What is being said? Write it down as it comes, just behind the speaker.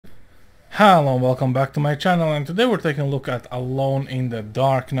Hello and welcome back to my channel, and today we're taking a look at Alone in the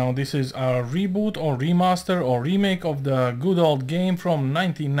Dark. Now this is a reboot or remaster or remake of the good old game from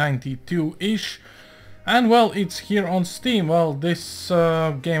 1992-ish, and well, it's here on Steam. Well, this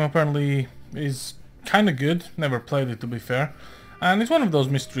game apparently is kinda good, never played it to be fair, and it's one of those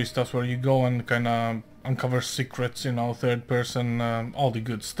mystery stuffs where you go and kinda uncover secrets, you know, third person, all the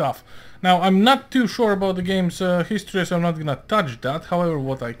good stuff. Now, I'm not too sure about the game's history, so I'm not gonna touch that. However,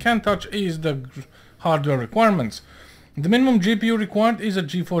 what I can touch is the hardware requirements. The minimum GPU required is a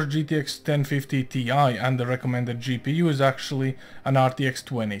GeForce GTX 1050 Ti, and the recommended GPU is actually an RTX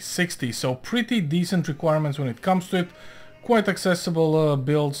 2060, so pretty decent requirements when it comes to it. Quite accessible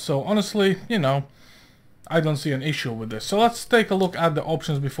builds, so honestly, you know, I don't see an issue with this. So let's take a look at the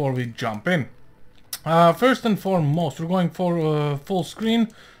options before we jump in. First and foremost, we're going for full screen,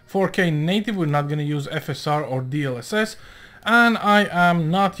 4K native. We're not going to use FSR or DLSS, and I am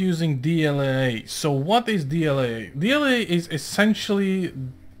not using DLAA. So what is DLAA? DLAA is essentially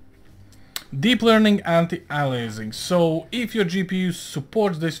deep learning anti-aliasing. So if your GPU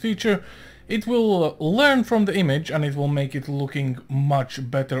supports this feature, it will learn from the image and it will make it looking much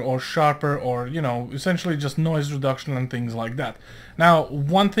better or sharper, or, you know, essentially just noise reduction and things like that. Now,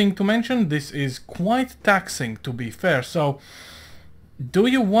 one thing to mention, this is quite taxing, to be fair. So do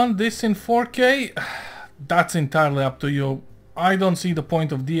you want this in 4K? That's entirely up to you. I don't see the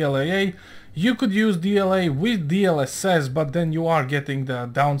point of DLAA. You could use DLA with DLSS, but then you are getting the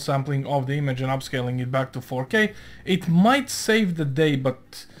downsampling of the image and upscaling it back to 4K. It might save the day,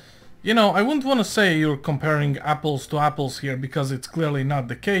 but you know, I wouldn't want to say you're comparing apples to apples here, because it's clearly not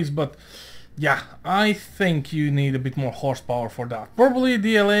the case, but yeah, I think you need a bit more horsepower for that. Probably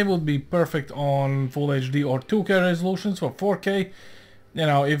DLA would be perfect on Full HD or 2K resolutions. For 4K, you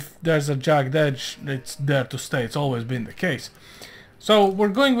know, if there's a jagged edge, it's there to stay. It's always been the case. So we're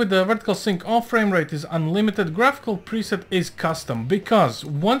going with the vertical sync off, frame rate is unlimited, graphical preset is custom, because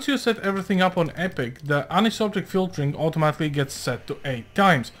once you set everything up on Epic, the anisotropic filtering automatically gets set to 8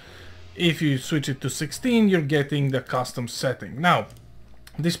 times. If you switch it to 16, you're getting the custom setting. Now,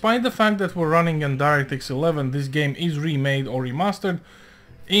 despite the fact that we're running on DirectX 11, this game is remade or remastered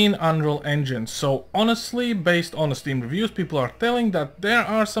in Unreal Engine. So honestly, based on the Steam reviews, people are telling that there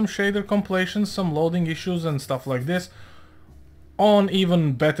are some shader compilations, some loading issues and stuff like this on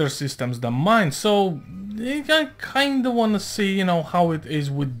even better systems than mine. So I kind of want to see, you know, how it is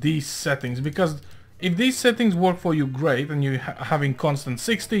with these settings, because if these settings work for you, great, and you're having constant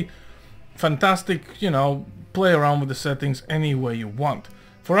 60, fantastic, you know, play around with the settings any way you want.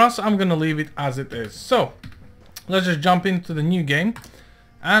 For us, I'm gonna leave it as it is. So let's just jump into the new game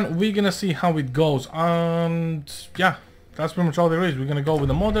and we're gonna see how it goes. And yeah, that's pretty much all there is. We're gonna go with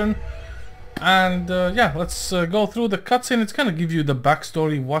the modern, and yeah, let's go through the cutscene. It's gonna give you the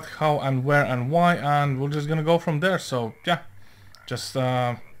backstory, what, how and where and why, and we're just gonna go from there. So yeah, just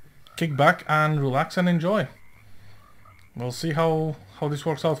kick back and relax and enjoy. We'll see how this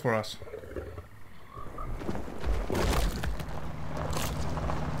works out for us.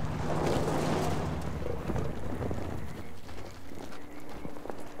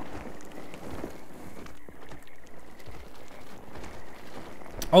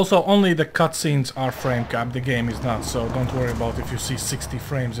 Also, only the cutscenes are frame capped, the game is not, so don't worry about if you see 60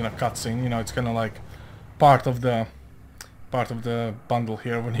 frames in a cutscene. You know, it's kind of like part of the bundle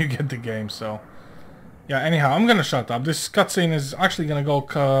here when you get the game. So yeah, anyhow, I'm gonna shut up. This cutscene is actually gonna go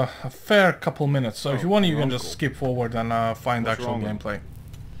a fair couple minutes, so if you want, you can just skip forward and find actual gameplay.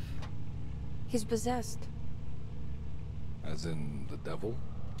 He's possessed. As in the devil?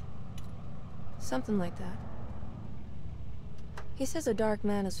 Something like that. He says a dark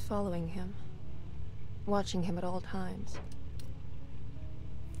man is following him, watching him at all times.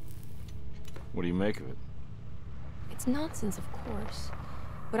 What do you make of it? It's nonsense, of course,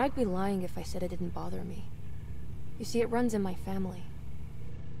 but I'd be lying if I said it didn't bother me. You see, it runs in my family.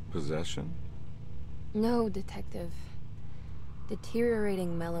 Possession? No, detective.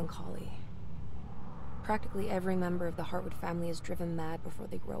 Deteriorating melancholy. Practically every member of the Hartwood family is driven mad before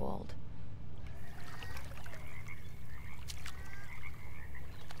they grow old.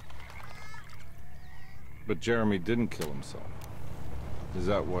 But Jeremy didn't kill himself. Is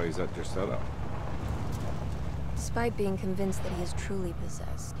that why he's at your setup? Despite being convinced that he is truly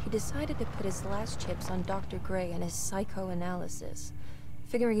possessed, he decided to put his last chips on Dr. Gray and his psychoanalysis,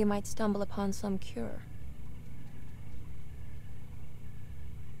 figuring he might stumble upon some cure.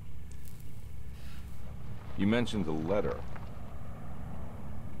 You mentioned the letter.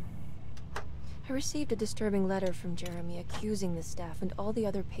 I received a disturbing letter from Jeremy accusing the staff and all the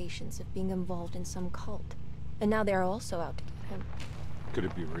other patients of being involved in some cult. And now they are also out to get him. Could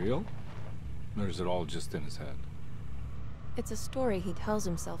it be real? Or is it all just in his head? It's a story he tells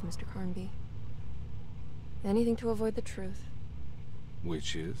himself, Mr. Carnby. Anything to avoid the truth.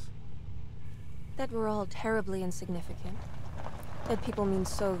 Which is? That we're all terribly insignificant. That people mean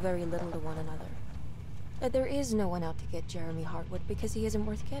so very little to one another. That there is no one out to get Jeremy Hartwood because he isn't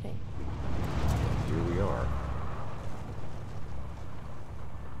worth getting. Here we are.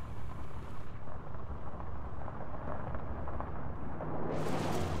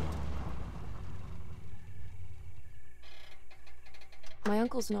 My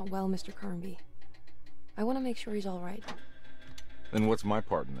uncle's not well, Mr. Carnby. I want to make sure he's all right. Then what's my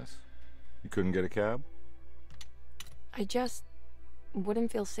part in this? You couldn't get a cab? I just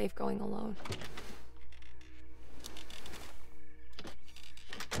wouldn't feel safe going alone.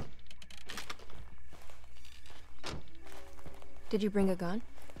 Did you bring a gun?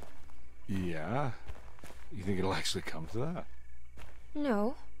 Yeah. You think it'll actually come to that?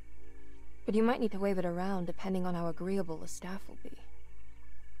 No. But you might need to wave it around depending on how agreeable the staff will be.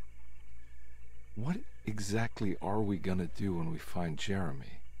 What exactly are we gonna do when we find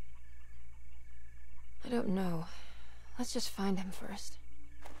Jeremy? I don't know. Let's just find him first.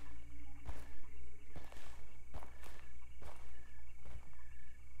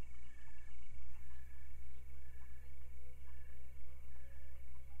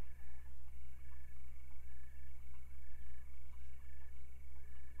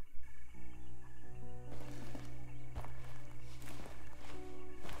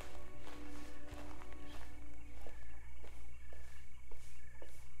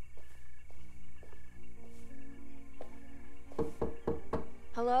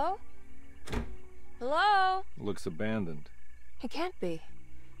 Hello? Hello? Looks abandoned. It can't be.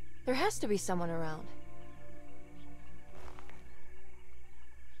 There has to be someone around.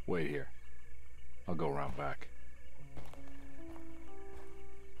 Wait here. I'll go around back.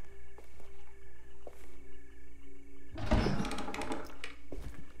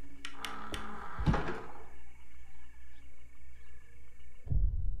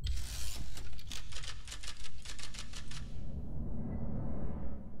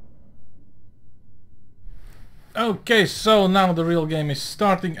 Okay, so now the real game is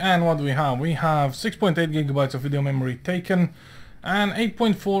starting, and what do we have? We have 6.8 gigabytes of video memory taken and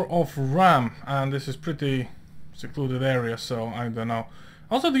 8.4 of RAM, and this is pretty secluded area, so I don't know.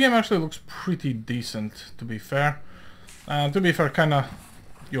 Also, the game actually looks pretty decent, to be fair. Kinda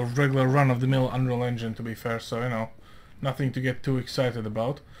your regular run-of-the-mill Unreal Engine, to be fair, so, you know, nothing to get too excited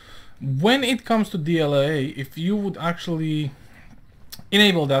about. When it comes to DLA, if you would actually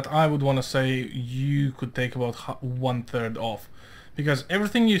enable that, I would want to say you could take about 1/3 off, because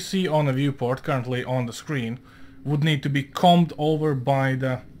everything you see on the viewport currently on the screen would need to be combed over by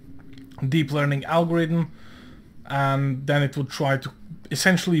the deep learning algorithm, and then it would try to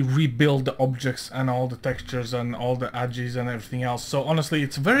essentially rebuild the objects and all the textures and all the edges and everything else. So honestly,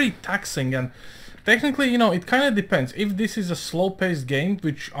 it's very taxing, and technically, you know, it kind of depends. If this is a slow-paced game,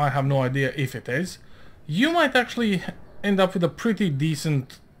 which I have no idea if it is, you might actually end up with a pretty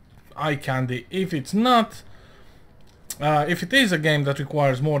decent eye candy. If it's not, if it is a game that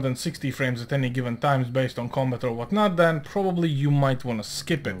requires more than 60 frames at any given time based on combat or whatnot, then probably you might want to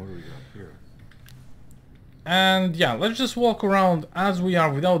skip it. What do we got here? And yeah, let's just walk around as we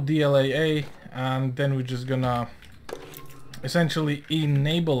are without DLAA, and then we're just gonna essentially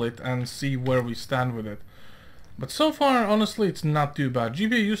enable it and see where we stand with it. But so far, honestly, it's not too bad.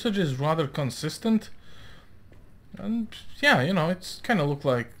 GPU usage is rather consistent. And yeah, you know, it's kind of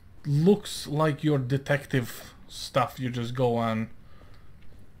looks like your detective stuff. You just go and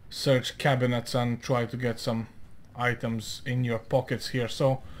search cabinets and try to get some items in your pockets here.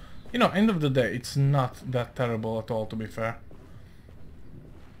 So, you know, end of the day, it's not that terrible at all, to be fair.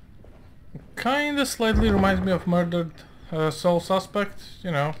 Kinda slightly reminds me of Murdered Soul Suspect,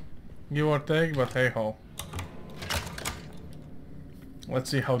 you know, give or take, but hey ho. Let's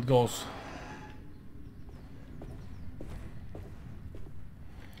see how it goes.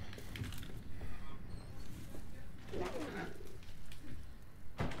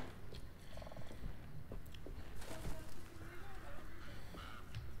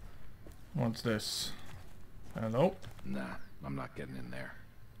 What's this? Hello? Nah, I'm not getting in there.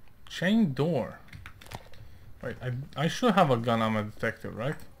 Chain door. Wait, I should have a gun. I'm a detective,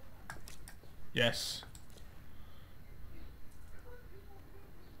 right? Yes.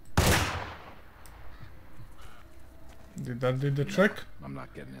 Did that do the trick? I'm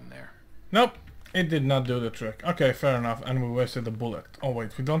not getting in there. Nope, it did not do the trick. Okay, fair enough, and we wasted a bullet. Oh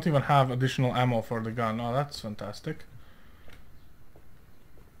wait, we don't even have additional ammo for the gun. Oh, that's fantastic.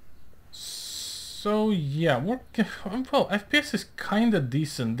 So yeah, well, FPS is kinda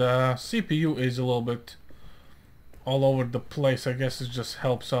decent. The CPU is a little bit all over the place. I guess it just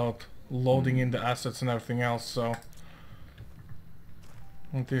helps out loading in the assets and everything else, so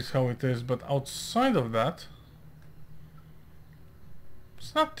it is how it is. But outside of that,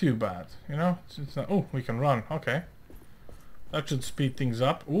 it's not too bad, you know? It's not, oh, we can run, okay. That should speed things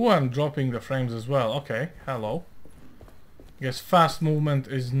up. Ooh, I'm dropping the frames as well. Okay, hello. Guess fast movement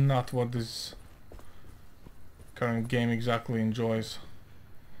is not what this current game exactly enjoys.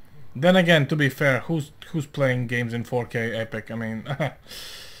 Then again, to be fair, who's playing games in 4K epic? I mean,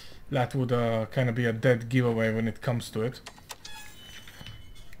 that would kind of be a dead giveaway when it comes to it.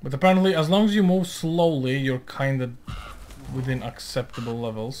 But apparently, as long as you move slowly, you're kind of within acceptable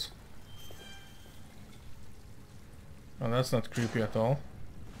levels. Oh, that's not creepy at all.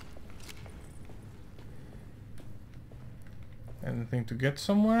 Anything to get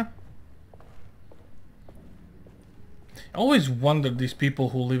somewhere? I always wondered these people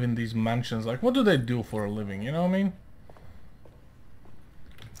who live in these mansions, like, what do they do for a living, you know what I mean?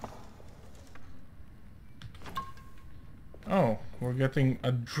 Oh, we're getting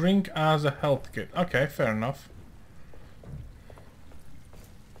a drink as a health kit. Okay, fair enough.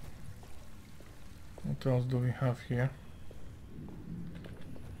 What else do we have here?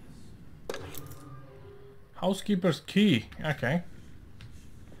 Housekeeper's key. Okay.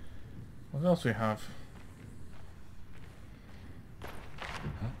 What else we have?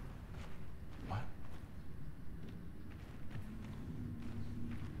 Huh? What?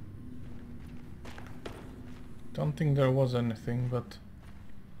 Don't think there was anything, but...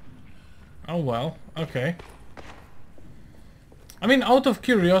 oh well, okay. I mean, out of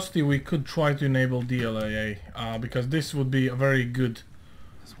curiosity, we could try to enable DLAA, because this would be a very good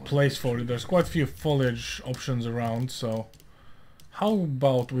place for it. There's quite a few foliage options around, so... how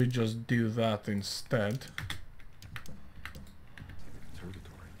about we just do that instead?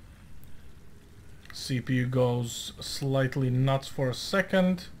 CPU goes slightly nuts for a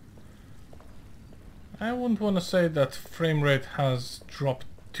second. I wouldn't want to say that frame rate has dropped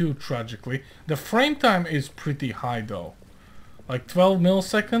too tragically. The frame time is pretty high though. Like 12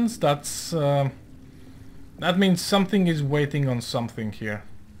 milliseconds, that's... that means something is waiting on something here.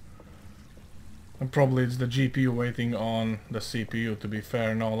 And probably it's the GPU waiting on the CPU, to be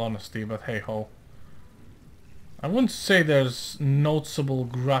fair in all honesty, but hey ho. I wouldn't say there's noticeable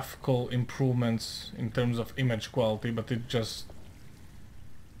graphical improvements in terms of image quality, but it just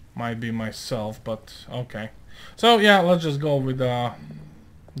might be myself, but okay. So yeah, let's just go with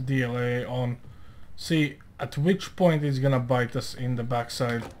DLA on. See at which point it's gonna bite us in the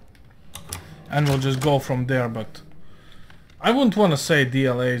backside. And we'll just go from there, but I wouldn't want to say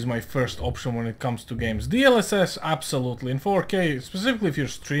DLA is my first option when it comes to games. DLSS, absolutely. In 4K, specifically if you're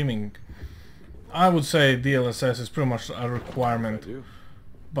streaming, I would say DLSS is pretty much a requirement.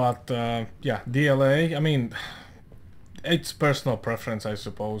 But yeah, DLA, I mean, it's personal preference, I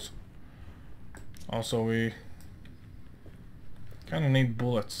suppose. Also, we kind of need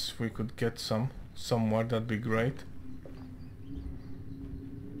bullets. If we could get some somewhere, that'd be great.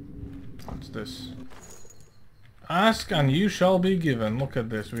 What's this? Ask and you shall be given. Look at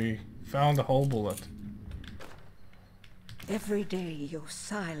this, we found a whole bullet. Every day your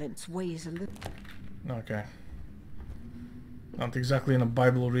silence weighs a little. Okay. Not exactly in a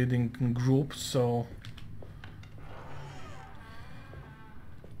Bible reading group, so...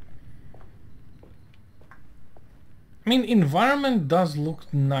 I mean, environment does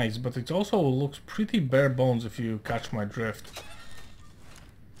look nice, but it also looks pretty bare bones if you catch my drift.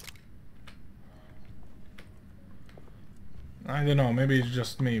 I don't know, maybe it's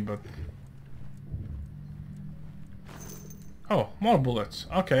just me, but... oh, more bullets.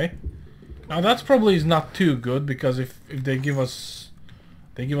 Okay. Now that's probably is not too good, because if they give us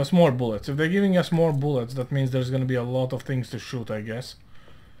more bullets. If they're giving us more bullets, that means there's gonna be a lot of things to shoot, I guess.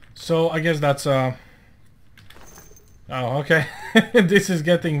 So I guess that's oh, okay. This is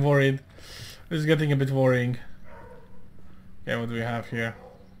getting worried. This is getting a bit worrying. Okay, what do we have here?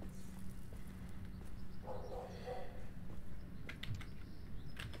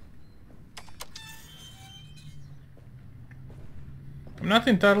 I'm not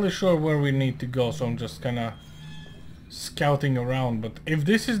entirely sure where we need to go, so I'm just kinda scouting around, but if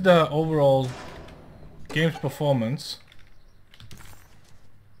this is the overall game's performance...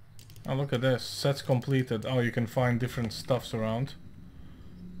 oh, look at this. Sets completed. Oh, you can find different stuffs around.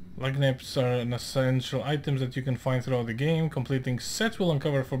 Lagnips are an essential items that you can find throughout the game. Completing sets will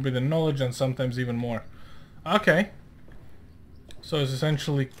uncover forbidden knowledge and sometimes even more. Okay. So it's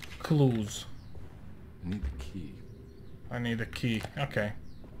essentially clues. I need the key. I need a key. Okay.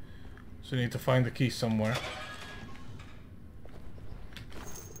 So you need to find the key somewhere.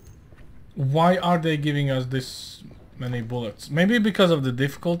 Why are they giving us this many bullets? Maybe because of the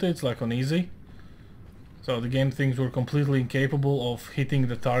difficulty, it's like on easy. So the game thinks we're completely incapable of hitting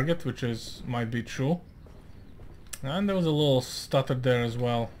the target, which is might be true. And there was a little stutter there as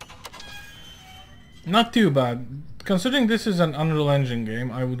well. Not too bad. Considering this is an Unreal Engine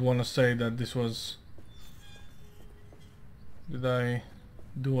game, I would want to say that this was... Did I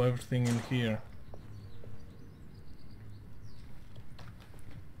do everything in here?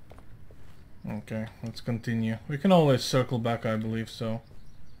 Okay, let's continue. We can always circle back, I believe so.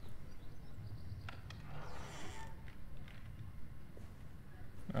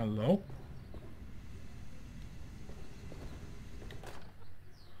 Hello?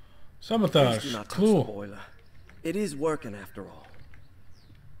 Sabotage. Please do not touch Clue. the boiler. It is working after all.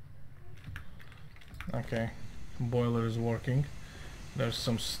 Okay, boiler is working. There's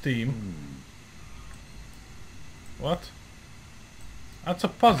some steam. What? That's a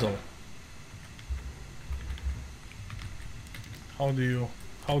puzzle. How do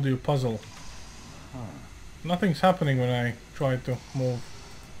you puzzle? Nothing's happening when I try to move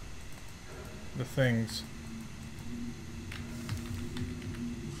the things.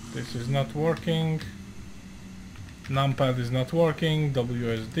 This is not working. Numpad is not working.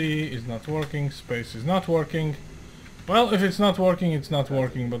 WSD is not working. Space is not working. Well, if it's not working, it's not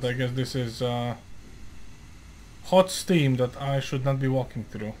working, but I guess this is hot steam that I should not be walking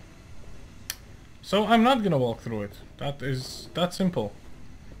through. So I'm not gonna walk through it. That is that simple.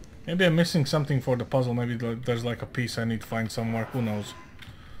 Maybe I'm missing something for the puzzle. Maybe there's like a piece I need to find somewhere. Who knows?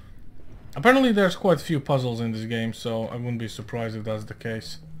 Apparently there's quite a few puzzles in this game, so I wouldn't be surprised if that's the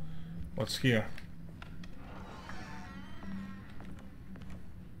case. What's here?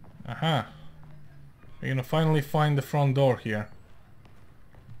 Aha. We're gonna finally find the front door here.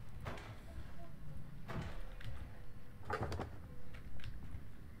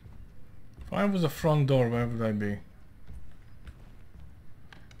 If I was a front door, where would I be?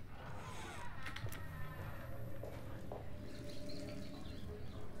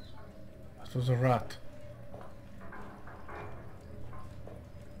 That was a rat.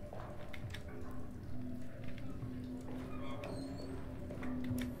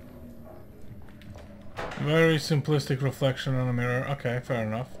 Very simplistic reflection on a mirror. Okay, fair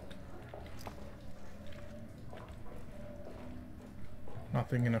enough.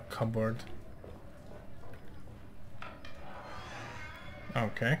 Nothing in a cupboard.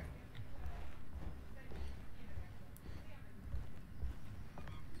 Okay.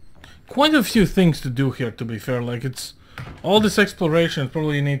 Quite a few things to do here, to be fair. Like, it's all this exploration.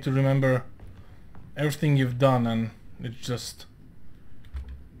 Probably you need to remember everything you've done, and it's just...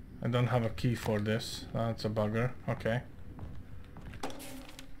 I don't have a key for this. That's a bugger. Okay.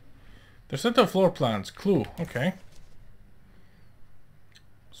 There's a set of floor plans. Clue. Okay.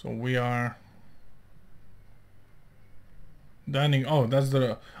 So we are... dining. Oh, that's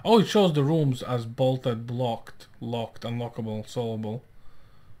the... Oh, it shows the rooms as bolted, blocked, locked, unlockable, solvable.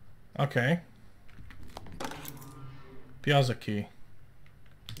 Okay. Piazza key.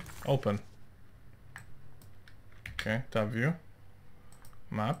 Open. Okay, tab view.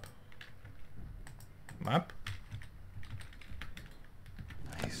 Map. Map.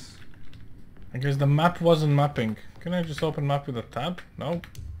 Nice. I guess the map wasn't mapping. Can I just open map with a tab? No.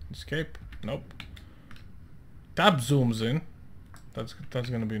 Escape? Nope. Tab zooms in. That's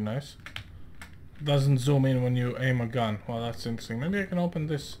gonna be nice. Doesn't zoom in when you aim a gun. Well, that's interesting. Maybe I can open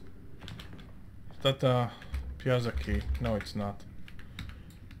this. Is that a Piazza key? No, it's not.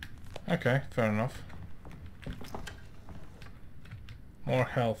 Okay, fair enough. More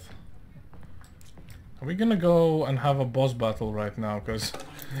health. Are we gonna go and have a boss battle right now? Because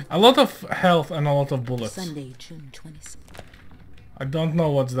a lot of health and a lot of bullets. Sunday, June 26th. I don't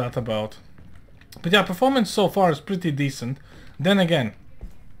know what's that about. But yeah, performance so far is pretty decent. Then again,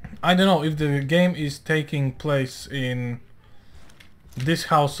 I don't know if the game is taking place in this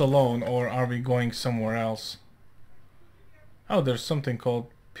house alone, or are we going somewhere else? Oh, there's something called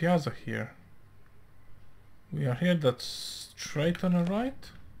Piazza here. We are here, that's straight on the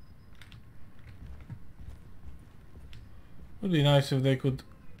right. Would be nice if they could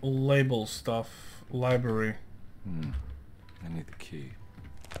label stuff. Library. I need the key.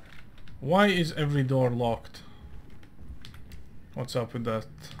 Why is every door locked? What's up with that?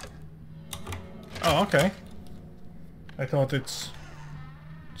 Oh, okay. I thought it's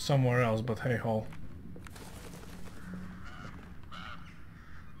somewhere else, but hey ho.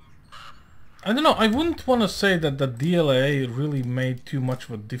 I don't know, I wouldn't want to say that the DLA really made too much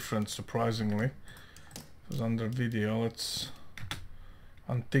of a difference, surprisingly. It was under video, let's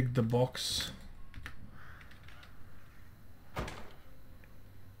Untick the box. I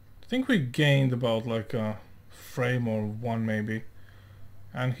think we gained about like a frame or one maybe.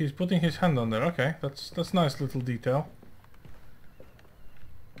 And he's putting his hand on there. Okay, that's nice little detail.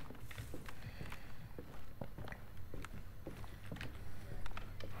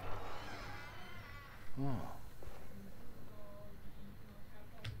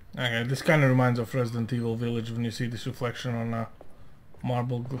 Okay, this kind of reminds of Resident Evil Village when you see this reflection on a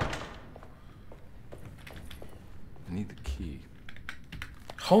marble. I need the key.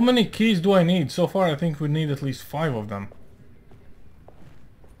 How many keys do I need? So far I think we need at least 5 of them.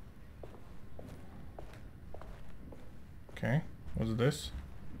 Okay, what's this?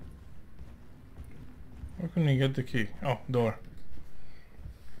 Where can you get the key? Oh, door.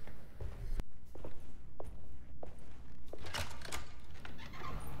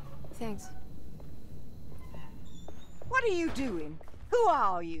 Thanks. What are you doing? Who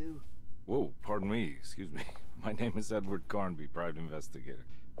are you? Whoa, pardon me, excuse me. My name is Edward Carnby, private investigator.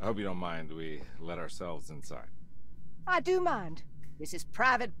 I hope you don't mind we let ourselves inside. I do mind. This is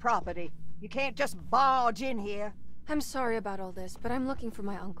private property. You can't just barge in here. I'm sorry about all this, but I'm looking for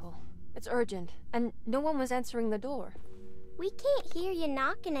my uncle. It's urgent, and no one was answering the door. We can't hear you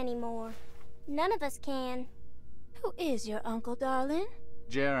knocking anymore. None of us can. Who is your uncle, darling?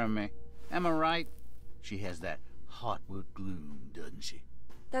 Jeremy. Am I right? She has that Hartwood gloom, doesn't she?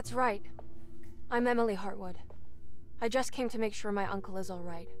 That's right. I'm Emily Hartwood. I just came to make sure my uncle is all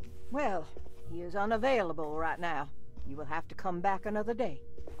right. Well, he is unavailable right now. You will have to come back another day.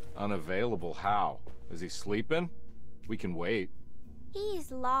 Unavailable how? Is he sleeping? We can wait.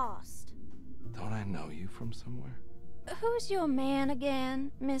 He's lost. Don't I know you from somewhere? Who's your man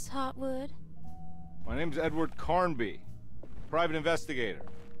again, Miss Hartwood? My name's Edward Carnby, private investigator.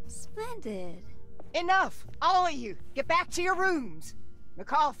 Splendid. Enough! All of you! Get back to your rooms!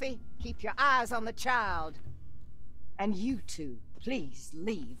 McCarthy, keep your eyes on the child. And you two, please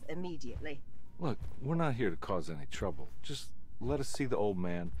leave immediately. Look, we're not here to cause any trouble. Just let us see the old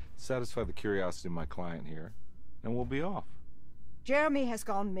man, satisfy the curiosity of my client here, and we'll be off. Jeremy has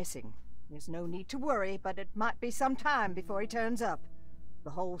gone missing. There's no need to worry, but it might be some time before he turns up.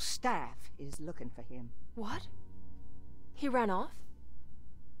 The whole staff is looking for him. What? He ran off?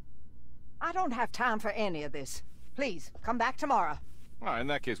 I don't have time for any of this. Please, come back tomorrow. All right, in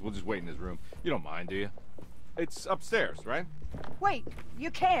that case, we'll just wait in his room. You don't mind, do you? It's upstairs, right? Wait, you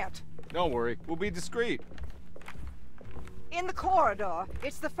can't. Don't worry, we'll be discreet. In the corridor.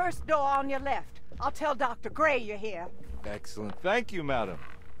 It's the first door on your left. I'll tell Dr. Gray you're here. Excellent. Thank you, madam.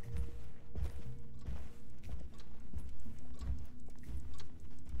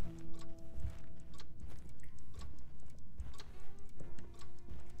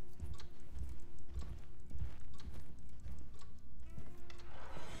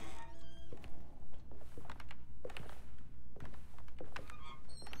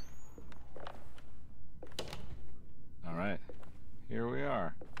 All right, here we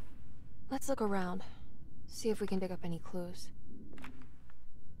are. Let's look around. See if we can dig up any clues.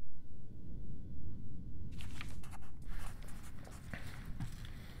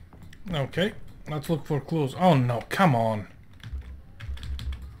 Okay, let's look for clues. Oh no, come on.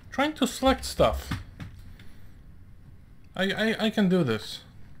 Trying to select stuff. I can do this.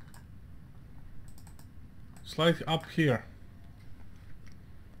 Slide up here.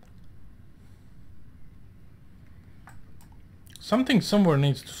 Something somewhere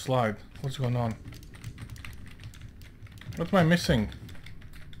needs to slide. What's going on? What am I missing?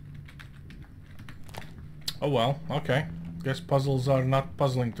 Oh well, okay. Guess puzzles are not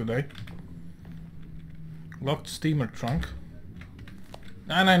puzzling today. Locked steamer trunk.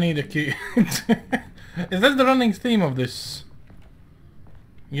 And I need a key. Is that the running theme of this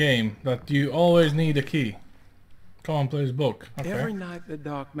game? That you always need a key? Come on, play this book. Okay. Every night the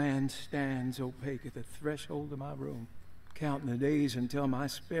dark man stands opaque at the threshold of my room, counting the days until my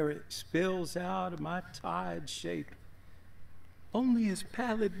spirit spills out of my tired shape. Only his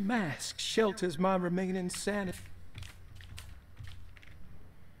pallid mask shelters my remaining sanity.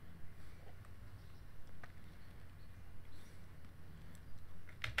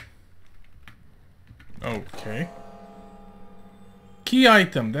 Okay. Key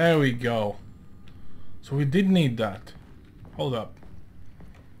item, there we go. So we did need that. Hold up.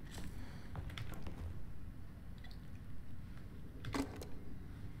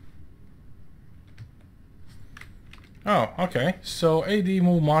 Oh, okay. So AD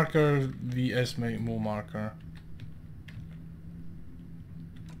move marker vs move marker.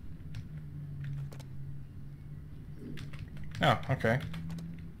 Oh, okay.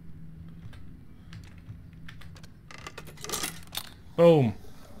 Boom.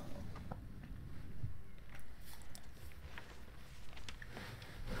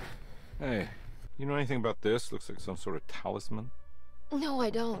 Hey, you know anything about this? Looks like some sort of talisman. No, I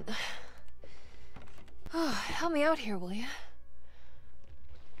don't. Oh, help me out here, will you?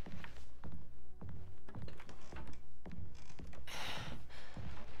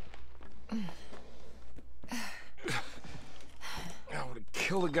 I would it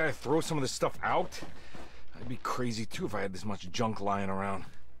kill the guy to throw some of this stuff out? I'd be crazy too if I had this much junk lying around.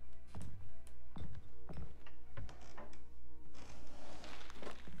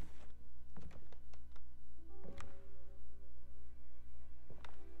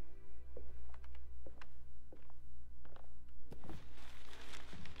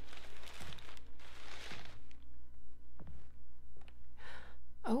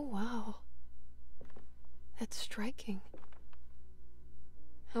 Oh, wow. That's striking.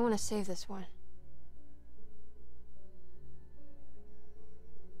 I want to save this one.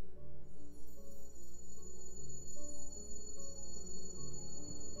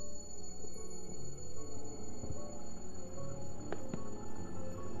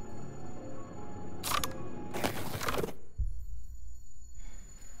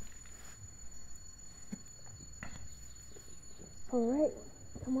 All right,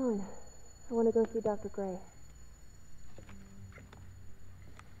 come on. I want to go see Dr. Gray.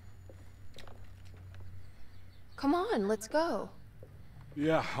 Come on, let's go.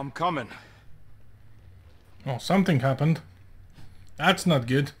 Yeah, I'm coming. Oh, something happened. That's not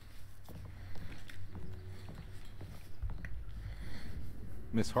good.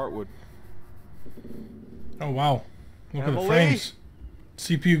 Miss Hartwood. Oh wow. Look at the Emily? frames.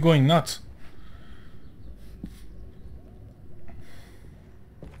 CPU going nuts.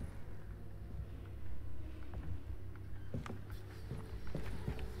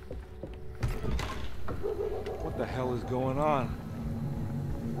 What the hell is going on?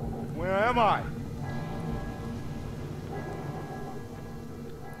 Where am I?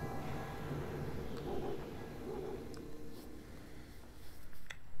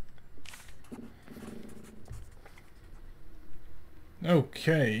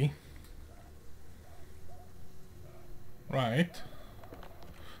 Okay. Right.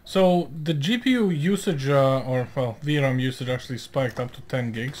 So the GPU usage, or well, VRAM usage actually spiked up to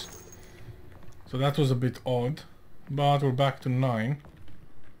 10 gigs. So that was a bit odd. But we're back to 9.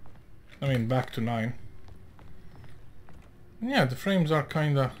 I mean, back to 9. Yeah, the frames are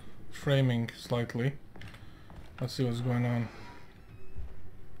kinda framing slightly. Let's see what's going on.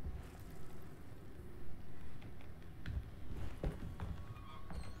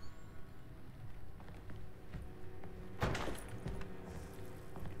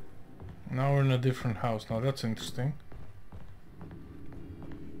 Now we're in a different house. Now that's interesting.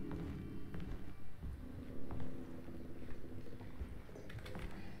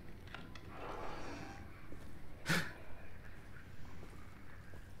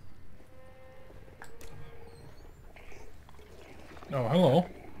 Oh, hello.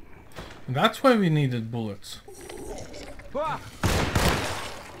 That's why we needed bullets.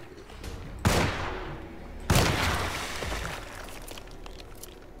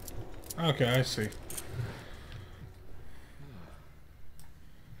 Okay, I see.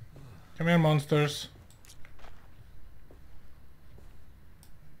 Come here, monsters.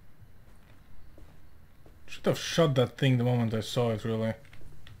 Should have shot that thing the moment I saw it, really.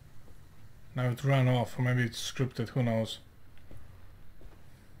 Now it ran off, or maybe it's scripted, who knows.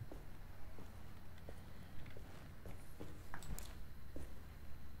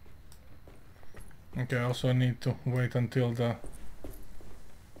 Okay, I also need to wait until the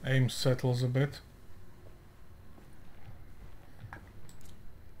aim settles a bit.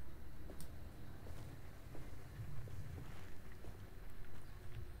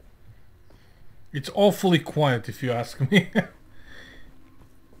 It's awfully quiet if you ask me.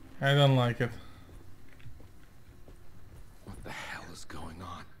 I don't like it. What the hell is going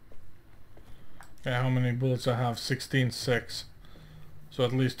on? Okay, how many bullets I have? 16-6. So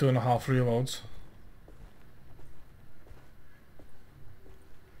at least 2.5 reloads.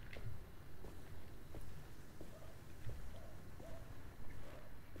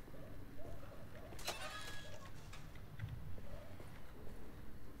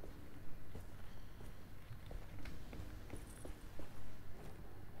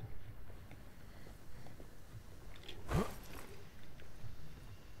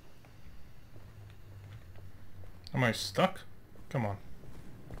 Am I stuck? Come on.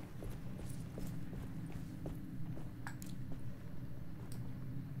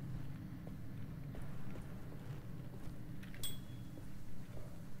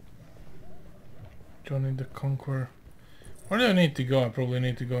 Johnny the Conqueror. Where do I need to go? I probably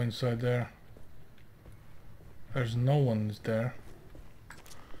need to go inside there. There's no one there.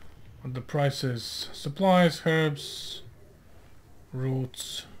 But the price is supplies, herbs,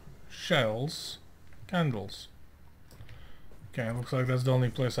 roots, shells, candles. Okay, looks like that's the only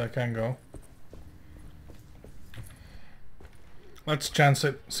place I can go. Let's chance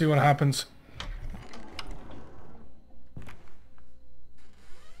it, see what happens.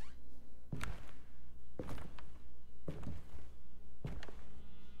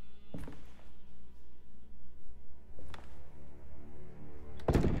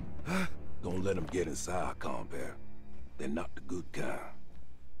 Don't let them get inside, compare. They're not the good kind.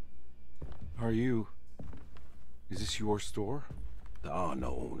 Are you... Is this your store? There are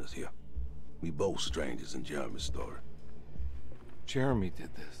no owners here. We both strangers in Jeremy's story. Jeremy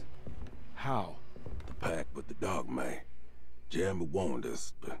did this. How? The pact with the dog man. Jeremy warned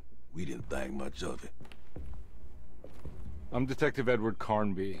us, but we didn't think much of it. I'm Detective Edward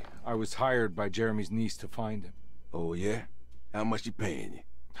Carnby. I was hired by Jeremy's niece to find him. Oh, yeah? How much she paying you?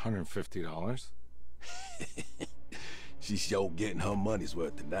 $150. She's sure getting her money's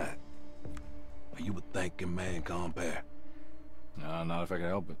worth tonight. Are you a thinking man, compare? No, not if I can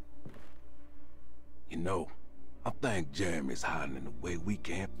help it. You know, I think Jeremy's hiding in a way we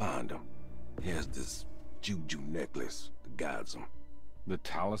can't find him. He has this juju necklace that guides him. The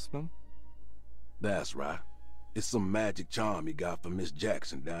talisman? That's right. It's some magic charm he got from Miss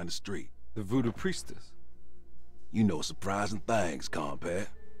Jackson down the street. The voodoo priestess? You know surprising things, compare.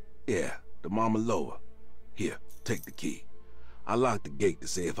 Yeah, the Mama Loa. Here, take the key. I locked the gate to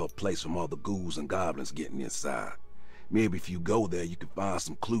save her place from all the ghouls and goblins getting inside. Maybe if you go there, you can find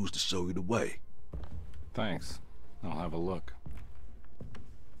some clues to show you the way. Thanks. I'll have a look.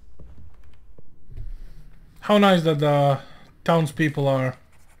 How nice that the townspeople are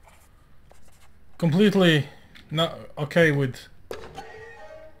completely not okay with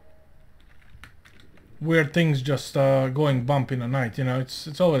weird things just going bump in the night. You know,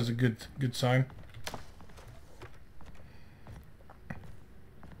 it's always a good sign.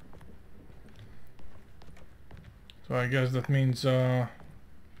 So I guess that means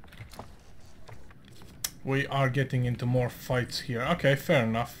we are getting into more fights here. Okay, fair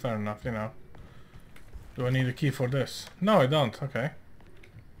enough, you know. Do I need a key for this? No, I don't. Okay.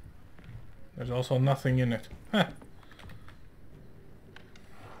 There's also nothing in it. Huh.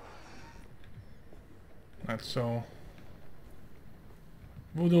 Right, so...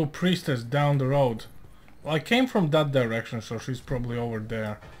 Voodoo priestess down the road. Well, I came from that direction, so she's probably over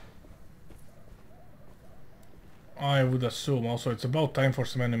there. I would assume. Also, it's about time for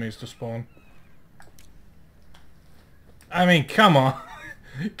some enemies to spawn. I mean, come on.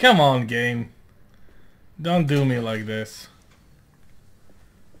 Come on, game. Don't do me like this.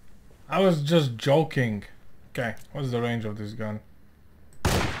 I was just joking. Okay, what's the range of this gun?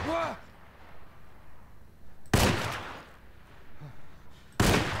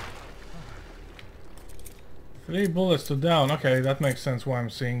 3 bullets to down. Okay, that makes sense why I'm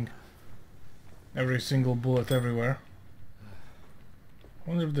seeing every single bullet everywhere. I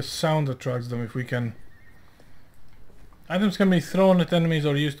wonder if the sound attracts them, if we can... Items can be thrown at enemies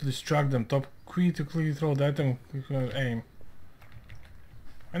or used to distract them. Top key to quickly throw the item, aim.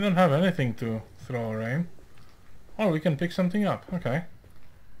 I don't have anything to throw or aim. Oh, we can pick something up. Okay.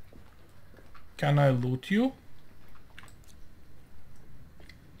 Can I loot you?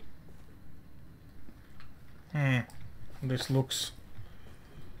 This looks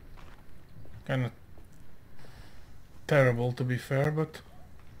kind of terrible, to be fair, but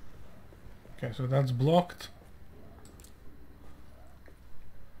okay, so that's blocked.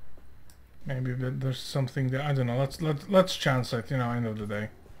 Maybe there's something there. I don't know. Let's chance it. You know, end of the day.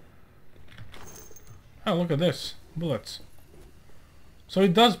 Oh, look at this, bullets. So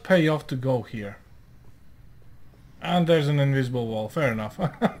it does pay off to go here. And there's an invisible wall. Fair enough.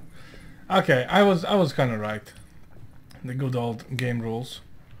 Okay, I was kind of right. The good old game rules.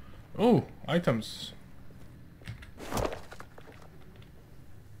 Oh, items.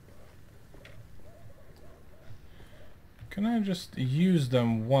 Can I just use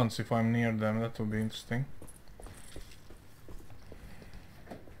them once if I'm near them? That would be interesting.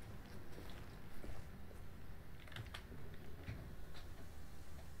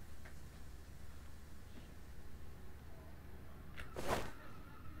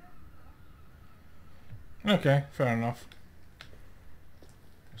 Okay, fair enough.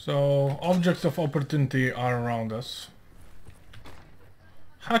 So, objects of opportunity are around us.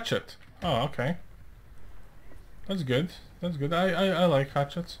 Hatchet. Oh, okay. That's good. That's good. I like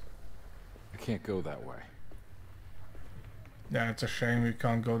hatchets. I can't go that way. Yeah, it's a shame we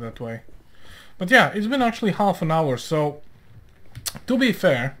can't go that way. But yeah, it's been actually half an hour, so To be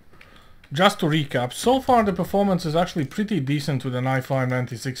fair, just to recap, so far the performance is actually pretty decent with an i5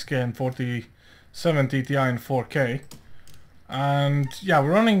 96K and 4070 Ti in 4K. And yeah,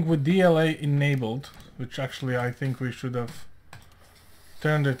 we're running with DLA enabled, which actually I think we should have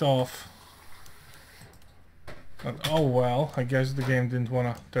turned it off. But oh well, I guess the game didn't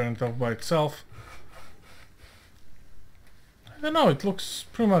want to turn it off by itself. I don't know, it looks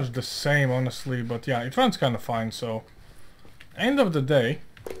pretty much the same honestly, but yeah, it runs kind of fine, so end of the day,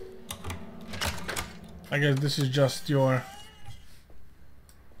 I guess this is just your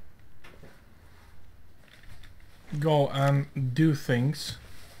go and do things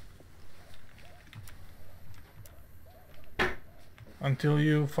until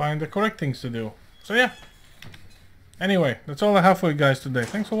you find the correct things to do. So yeah. Anyway, that's all I have for you guys today.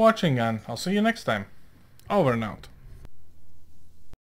 Thanks for watching and I'll see you next time. Over and out.